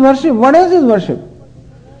awareness is worship. What else is worship?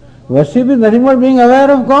 Worship is nothing but being aware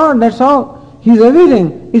of God, that's all. He is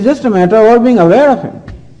everything. It's just a matter of being aware of Him.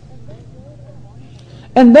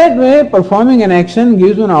 And that way, performing an action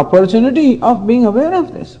gives you an opportunity of being aware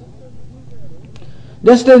of this.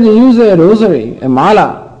 Just as you use a rosary, a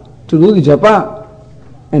mala, to do the japa,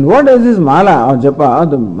 and what is this mala or japa,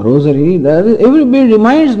 the rosary, every bit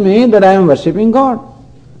reminds me that I am worshipping God.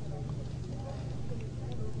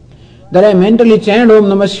 That I mentally chant Om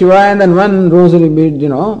Namah Shivaya and then one rosary bead,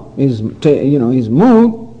 is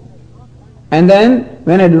moved. And then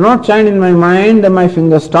when I do not chant in my mind, then my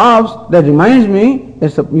finger stops. That reminds me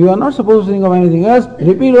that you are not supposed to think of anything else.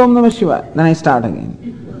 Repeat Om Namah Shivaya. Then I start again.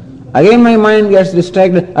 Again my mind gets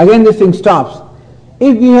distracted. Again this thing stops.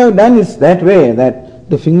 If we have done it that way, that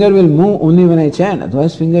the finger will move only when I chant,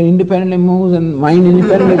 otherwise finger independently moves and mind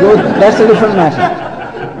independently goes, that's a different matter.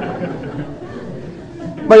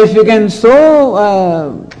 But if you can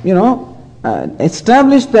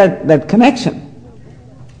establish that connection,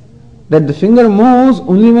 that the finger moves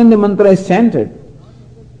only when the mantra is chanted.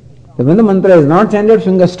 When the mantra is not chanted,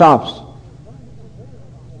 finger stops.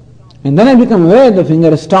 And then I become aware the finger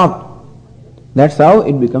is stopped. That's how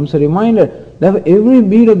it becomes a reminder. Therefore, every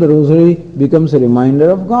bead of the rosary becomes a reminder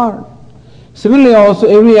of God. Similarly also,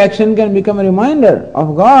 every action can become a reminder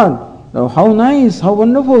of God. Oh, how nice, how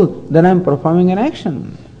wonderful that I am performing an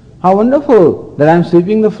action. How wonderful that I am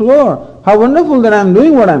sweeping the floor. How wonderful that I am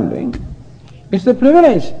doing what I am doing. It's a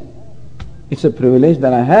privilege. It's a privilege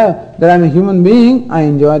that I have. That I am a human being, I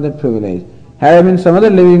enjoy that privilege. Had I been some other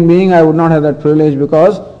living being, I would not have that privilege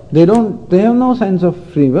because they have no sense of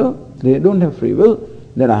free will. They don't have free will.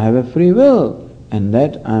 That I have a free will. And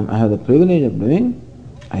that I have the privilege of doing.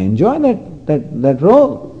 I enjoy that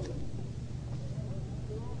role.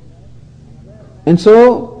 And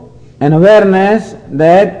so, an awareness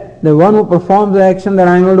that the one who performs the action, that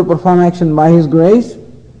I am able to perform action by His grace,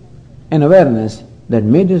 an awareness that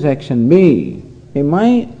may this action be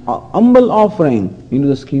my humble offering into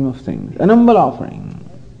the scheme of things, an humble offering.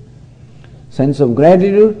 Sense of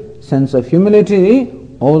gratitude, sense of humility,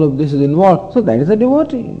 all of this is involved. So that is a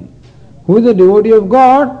devotee. Who is a devotee of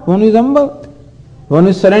God? One who is humble, one who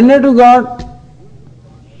is surrendered to God.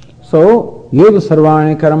 So, Yoga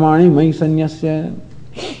Sarvani Karmani Mai Sanyasya.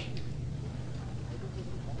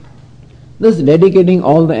 Thus dedicating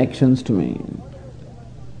all the actions to me.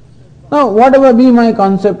 Now, whatever be my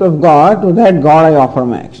concept of God, to that God I offer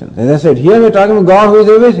my actions. As I said, here we are talking about God who is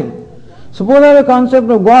everything. Suppose I have a concept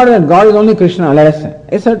of God that God is only Krishna, let us say.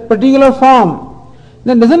 It's a particular form.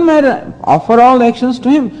 Then doesn't matter. Offer all the actions to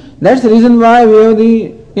Him. That's the reason why we have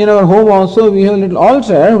in our home also we have a little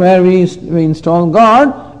altar where we install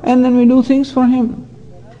God and then we do things for Him.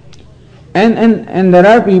 And there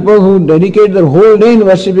are people who dedicate their whole day in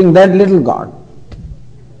worshipping that little God.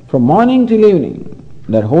 From morning till evening.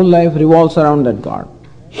 Their whole life revolves around that God.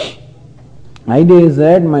 Idea is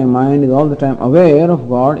that my mind is all the time aware of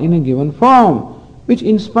God in a given form, which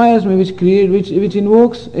inspires me, which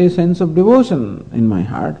invokes a sense of devotion in my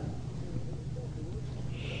heart.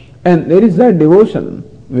 And there is that devotion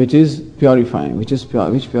which is purifying, which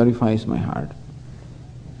purifies my heart.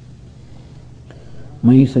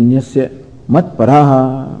 Mai sanyasya mat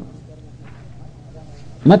paraha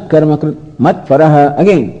mat karmakrit mat paraha.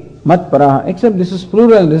 Again, mat paraha, except this is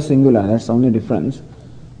plural, this is singular, that's the only difference.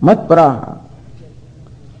 Mat paraha.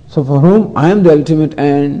 So for whom I am the ultimate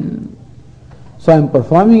end. So I am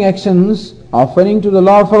performing actions, offering to the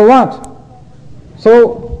Lord for what?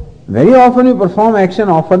 So very often we perform action,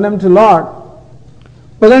 offer them to Lord,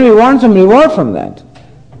 but then we want some reward from that.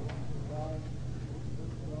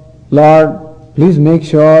 Lord, please make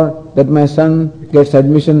sure that my son gets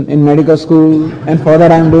admission in medical school, and for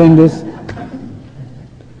that I am doing this.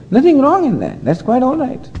 Nothing wrong in that. That's quite all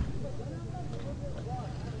right.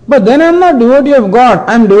 But then I am not devotee of God.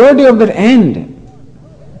 I am devotee of that end.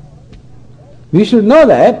 We should know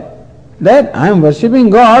that I am worshipping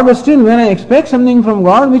God, but still when I expect something from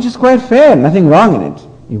God which is quite fair, nothing wrong in it,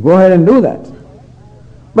 you go ahead and do that.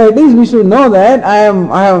 But at least we should know that I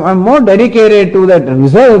am more dedicated to that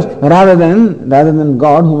result rather than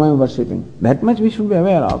God whom I am worshipping. That much we should be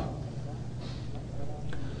aware of.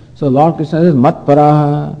 So Lord Krishna says, Mat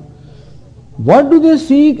Paraha. What do they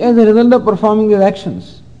seek as a result of performing these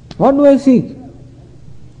actions? What do I seek?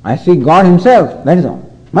 I seek God Himself, that is all.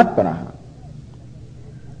 Mat Paraha.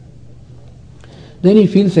 Then he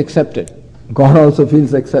feels accepted. God also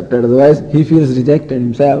feels accepted, otherwise he feels rejected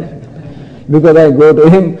himself. Because I go to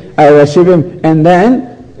Him, I worship Him, and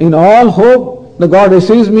then in all hope the God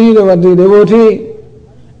receives me, the devotee,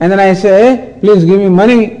 and then I say, please give me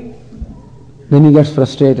money. Then he gets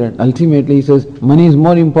frustrated. Ultimately he says, money is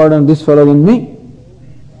more important this fellow than me.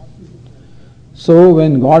 So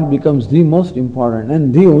when God becomes the most important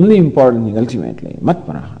and the only important thing ultimately, Mat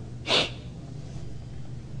Paraha.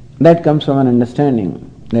 That comes from an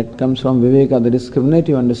understanding. That comes from Viveka, the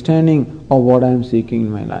discriminative understanding of what I am seeking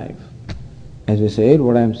in my life. As we said,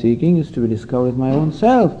 what I am seeking is to be discovered with my own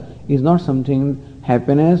self. Is not something,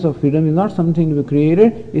 happiness or freedom is not something to be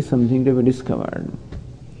created, is something to be discovered.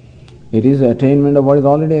 It is the attainment of what is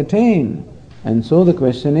already attained. And so the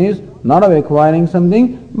question is not of acquiring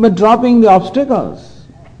something, but dropping the obstacles.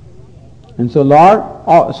 And so Lord,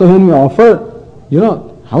 so when we offer,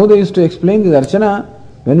 how they used to explain this Archana,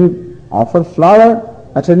 when we offer flower,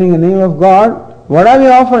 attending the name of God, what are we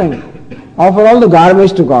offering? Offer all the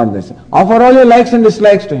garbage to God, they say. Offer all your likes and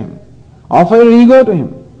dislikes to Him. Offer your ego to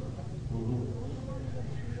Him.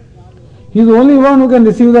 He's the only one who can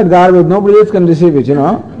receive that garbage. Nobody else can receive it,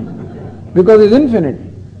 because He's infinite.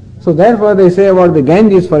 So therefore they say about the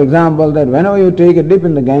Ganges, for example, that whenever you take a dip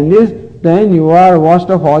in the Ganges, then you are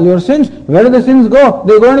washed of all your sins. Where do the sins go?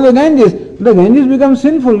 They go into the Ganges. The Ganges becomes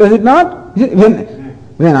sinful, does it not?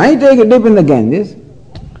 When I take a dip in the Ganges,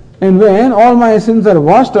 and when all my sins are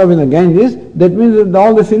washed off in the Ganges, that means that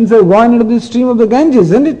all the sins are gone into the stream of the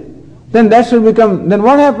Ganges, isn't it? Then that should become, then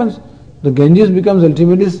what happens? The Ganges becomes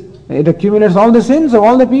ultimately, it accumulates all the sins of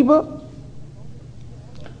all the people.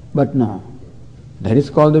 But no, that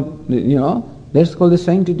is called that's called the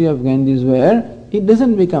sanctity of Ganges, where it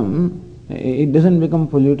doesn't become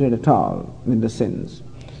polluted at all with the sins.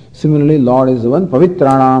 Similarly, Lord is the one,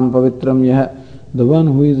 Pavitranam Pavitram Yah, the one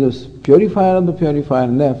who is the purifier of the purifier,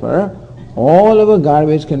 and therefore all our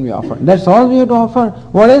garbage can be offered. That's all we have to offer.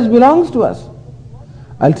 What else belongs to us?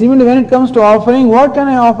 Ultimately, when it comes to offering, what can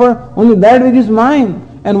I offer? Only that which is mine.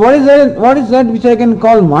 And what is that which I can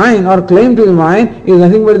call mine or claim to be mine is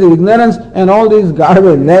nothing but the ignorance and all these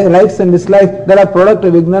garbage, likes and dislikes that are product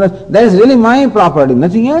of ignorance. That is really my property.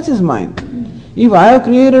 Nothing else is mine. If I have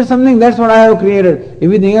created something, that's what I have created.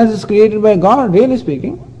 Everything else is created by God, really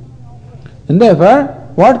speaking. And therefore,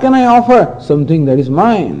 what can I offer? Something that is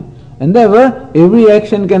mine. And therefore, every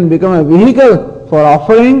action can become a vehicle for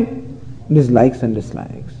offering these likes and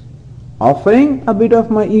dislikes. Offering a bit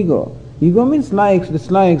of my ego. Ego means likes,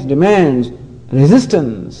 dislikes, demands,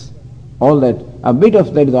 resistance. All that, a bit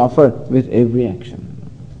of that is offered with every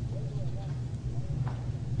action.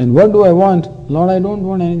 And what do I want? Lord, I don't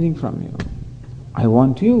want anything from you. I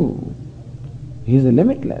want you. He is the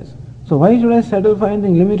limitless. So why should I settle for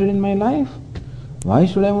anything limited in my life? Why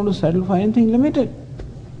should I want to settle for anything limited?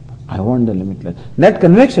 I want the limitless. That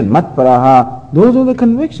conviction, mat paraha, those are the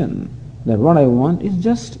conviction that what I want is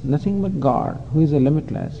just nothing but God, who is the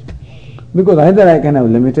limitless. Because either I can have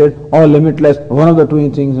limited or limitless, one of the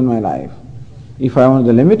two things in my life. If I want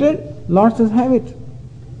the limited, Lord says, have it.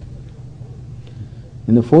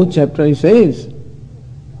 In the 4th chapter he says,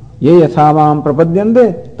 Ye yathavam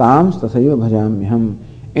prapadyante tam tasaiva bhajamyaham.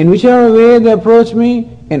 In whichever way they approach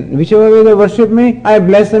me, in whichever way they worship me, I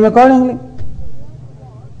bless them accordingly.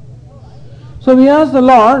 So we ask the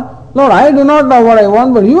Lord, Lord, I do not know what I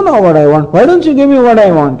want, but you know what I want. Why don't you give me what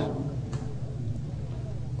I want?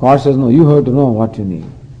 God says, no, you have to know what you need.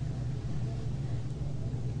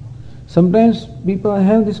 Sometimes people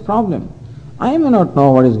have this problem. I may not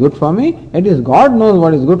know what is good for me. It is God knows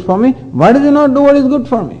what is good for me. Why does He not do what is good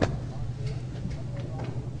for me?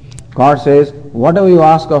 God says, whatever you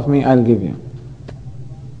ask of me, I'll give you.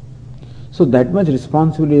 So So that much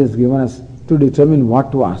responsibility is given us to determine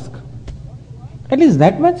what to ask. At least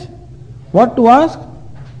that much. What to ask?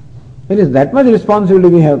 It is that much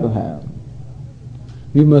responsibility we have to have.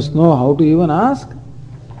 We must know how to even ask.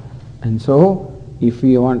 And so, if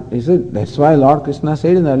we want, that's why Lord Krishna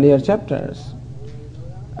said in the earlier chapters,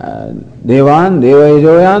 Devan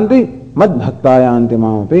Devayajoyanti Mad Bhaktayanti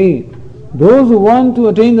Mamapi. Those who want to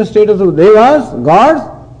attain the status of Devas, gods,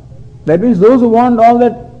 that means those who want all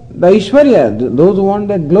that, the Ishwarya, those who want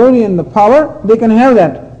that glory and the power, they can have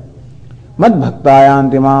that. Mad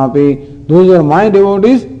Bhaktayanti Mamapi. Those who are my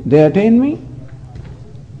devotees, they attain me.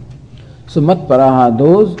 So Mat Paraha,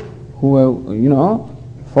 those who have,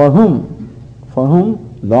 for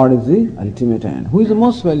whom Lord is the ultimate end, who is the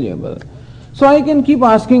most valuable. So I can keep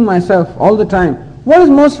asking myself all the time, what is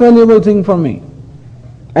most valuable thing for me?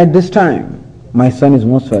 At this time, my son is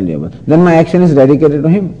most valuable. Then my action is dedicated to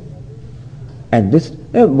him. At this,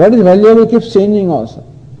 what is valuable keeps changing also.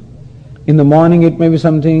 In the morning it may be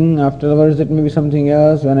something, afterwards it may be something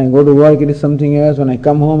else, when I go to work it is something else, when I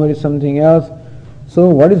come home it is something else. So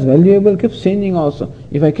what is valuable keeps changing also.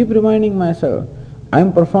 If I keep reminding myself, I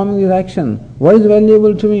am performing this action, what is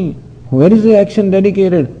valuable to me? Where is the action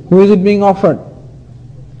dedicated? Who is it being offered?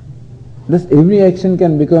 Thus every action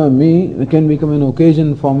can become an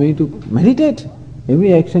occasion for me to meditate.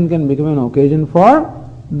 Every action can become an occasion for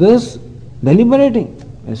this deliberating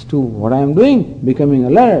as to what I am doing, becoming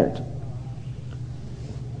alert.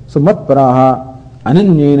 So mat paraha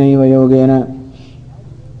ananyena iva yogena.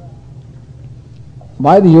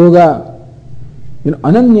 By the yoga,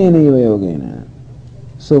 ananyena iva yogena.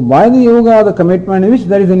 So by the yoga, the commitment in which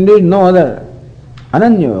there is indeed no other.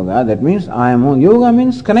 Ananya yoga, that means I am on. Yoga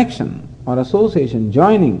means connection or association,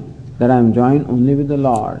 joining, that I am joined only with the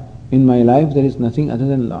Lord. In my life there is nothing other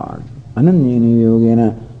than Lord. Ananyena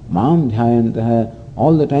yogena mam dhyayantaha,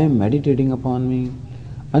 all the time meditating upon me.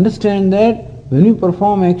 Understand that when you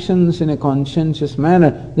perform actions in a conscientious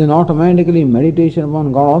manner, then automatically meditation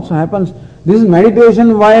upon God also happens. This is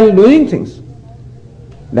meditation while doing things.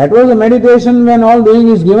 That was a meditation when all doing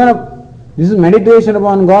is given up. This is meditation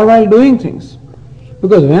upon God while doing things.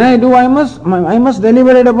 Because when I do, I must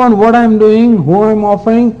deliberate upon what I am doing, who I am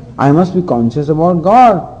offering. I must be conscious about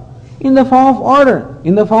God. In the form of order,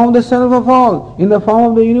 in the form of the self of all, in the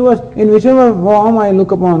form of the universe, in whichever form I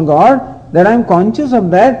look upon God, that I am conscious of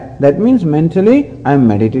that, that means mentally I am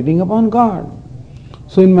meditating upon God.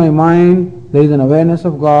 So in my mind there is an awareness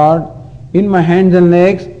of God, in my hands and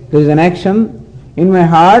legs there is an action, in my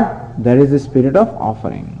heart there is the spirit of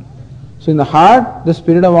offering. So in the heart the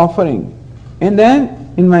spirit of offering, and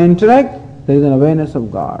then in my intellect there is an awareness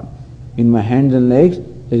of God. In my hands and legs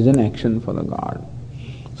there is an action for the God.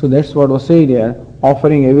 So that's what was said here,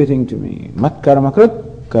 offering everything to me. Mat karma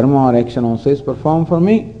krit, karma or action also is performed for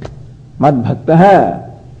me. Mat bhaktaha,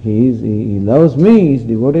 he loves me, he is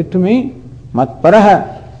devoted to me. Mat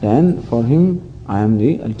paraha, then for him I am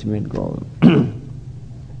the ultimate goal.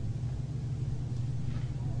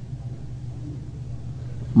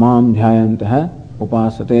 Mam dhyayantaha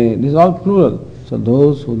upasate, this is all plural. So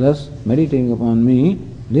those who thus meditating upon me,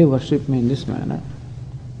 they worship me in this manner.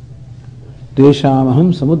 Tesham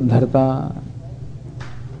aham samudharta.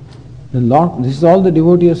 The Lord, this is all the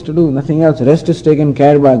devotee has to do, nothing else. Rest is taken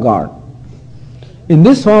care by God. In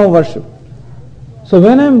this form of worship. So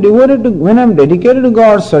when I am dedicated to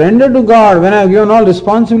God, surrendered to God, when I have given all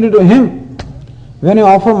responsibility to Him, when I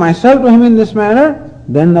offer myself to Him in this manner,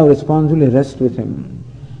 then the responsibility rests with Him.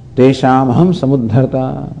 Tesham aham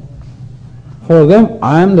samudharta. For them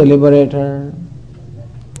I am the liberator.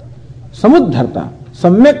 Samudharta.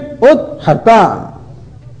 Samyak udharta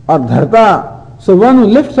or dharta. So one who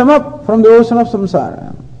lifts them up from the ocean of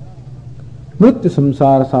samsara. Mrityu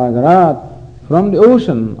samsara sagarat, from the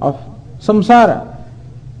ocean of samsara,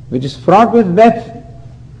 which is fraught with death.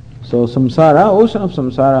 So samsara, ocean of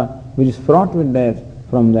samsara, which is fraught with death,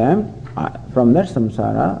 from that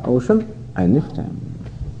samsara ocean I lift them.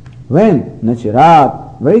 When?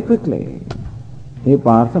 Nachirat, very quickly. He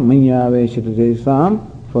partha maya veshitute,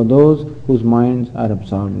 for those whose minds are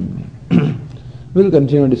absorbed in me. We will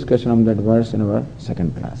continue discussion of that verse in our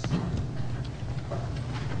second class.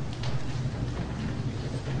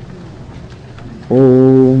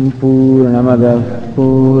 Om Purnamada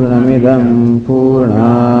Purnamidam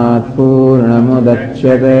Purnat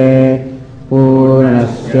Purnamudachyate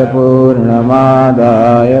Purnasya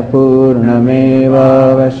Purnamadaya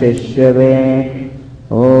Purnameva Vashishyate.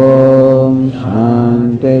 Om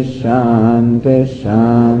Shanti Shanti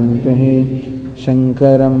Shanti.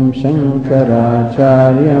 Shankaram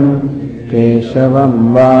Shankaracharyam Keshavam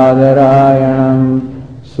Badarayanam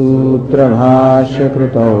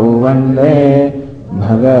सूत्रभाष्यकृतौ वन्दे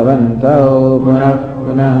भगवन्तौ पुनः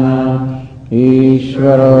पुनः।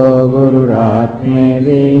 ईश्वरो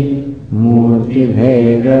गुरुरात्मेति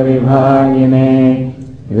मूर्तिभेदविभागिने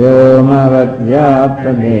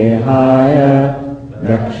व्योमवद्व्याप्तदेहाय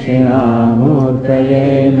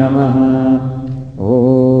दक्षिणामूर्तये नमः।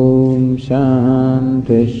 ॐ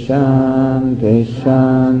शान्ति शान्ति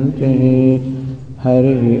शान्तिः।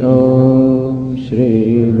 हरिः ॐ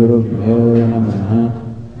श्री गुरुभ्यो नमः।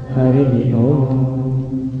 हरिः ॐ।